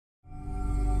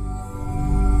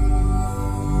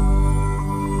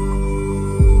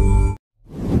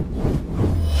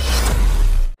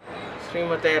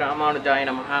Srimate Ramanujaya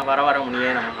Namaha,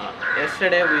 Varavaramaniye Namaha.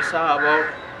 Yesterday we saw about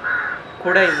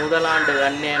Kudai Mudalandu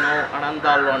Anneno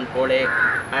Anandalvan Pole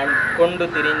and Kondu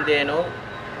Tirindeno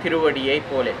Thiruvadiyai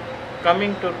Pole.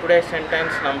 Coming to today's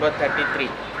sentence number 33.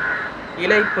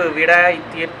 Ilaipu Vidai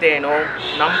Tirtheno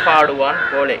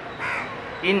Nampaduvan Pole.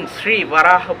 In Sri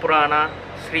Varaha Purana,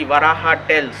 Sri Varaha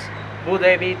tells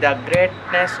Bhudevi the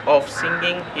greatness of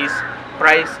singing his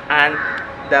praise and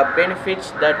the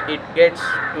benefits that it gets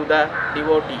to the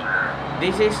devotee.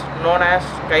 This is known as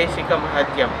Kaisika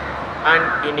Mahatyam,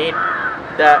 and in it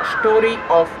the story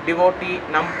of devotee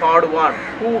Nampaduvan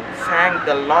who sang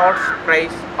the Lord's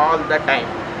praise all the time.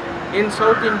 In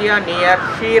South India near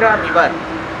Shira river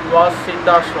was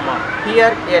Siddhashrama.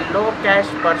 Here a low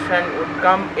caste person would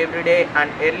come every day and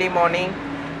early morning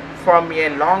from a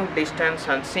long distance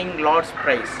and sing Lord's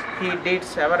praise. He did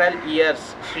several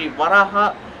years. Sri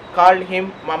Varaha called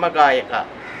him Mamagayaka,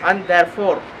 and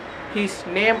therefore his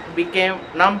name became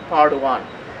Nampaduvan.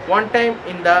 One time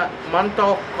in the month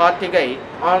of Kartigai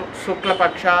on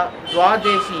Suklapaksha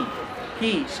Dwadeshi,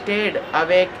 he stayed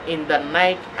awake in the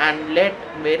night and left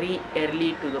very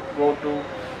early to go to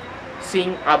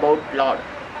sing about Lord.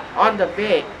 On the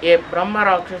way, a Brahma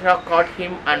Rakshasa caught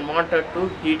him and wanted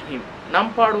to eat him.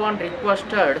 Nampaduvan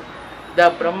requested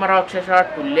the Brahma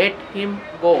Rakshasa to let him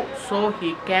go so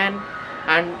he can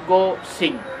and go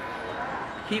sing.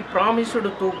 He promised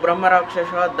to Brahma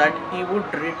Rakshasa that he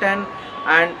would return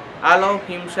and allow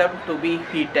himself to be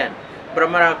eaten.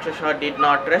 Brahma Rakshasa did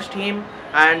not trust him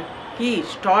and he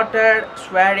started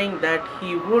swearing that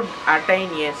he would attain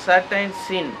a certain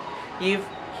sin if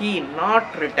he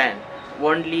not returned.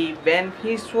 Only when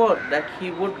he swore that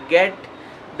he would get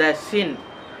the sin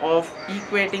of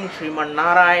equating Sriman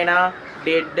Narayana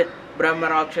did Brahma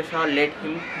Rakshasa let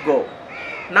him go.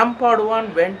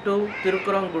 Nampaduvan went to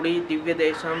Thirukollur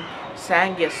Divyadesam,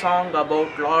 sang a song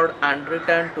about Lord and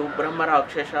returned to Brahma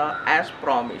Rakshasa as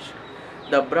promised.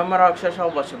 The Brahma Rakshasa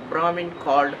was a Brahmin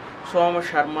called Soma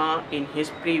Sharma in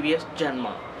his previous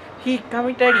Janma. He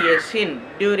committed a sin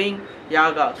during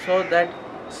Yaga, so that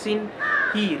sin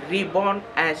he reborn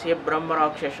as a Brahma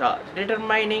Rakshasa,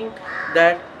 determining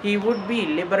that he would be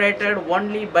liberated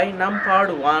only by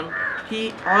Nampaduvan.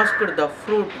 He asked the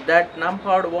fruit that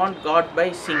Nampaduvan got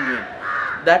by singing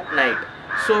that night,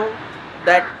 so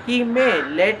that he may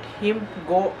let him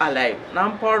go alive.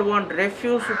 Nampaduvan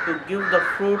refused to give the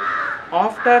fruit.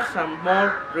 After some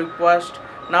more request,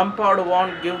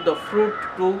 Nampaduvan gave the fruit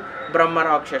to Brahma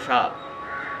Rakshasa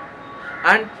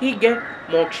and he get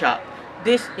moksha.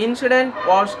 This incident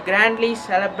was grandly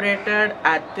celebrated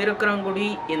at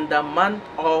Thirukollur in the month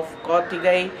of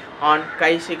Kartigai on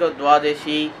Kaisika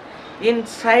Dwadeshi.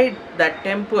 Inside the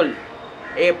temple,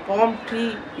 a palm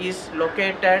tree is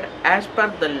located. As per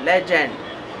the legend,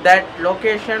 that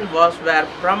location was where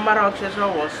Brahma Rakshasa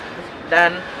was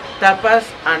done tapas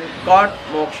and got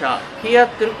moksha. Here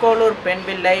Thirukollur Penn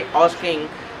Pillai asking,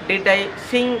 did I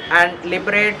sing and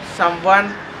liberate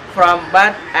someone from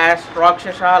birth as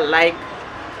Rakshasa like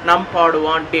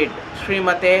Nampaduvan did?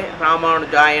 Srimate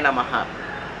Ramanujaya Namaha.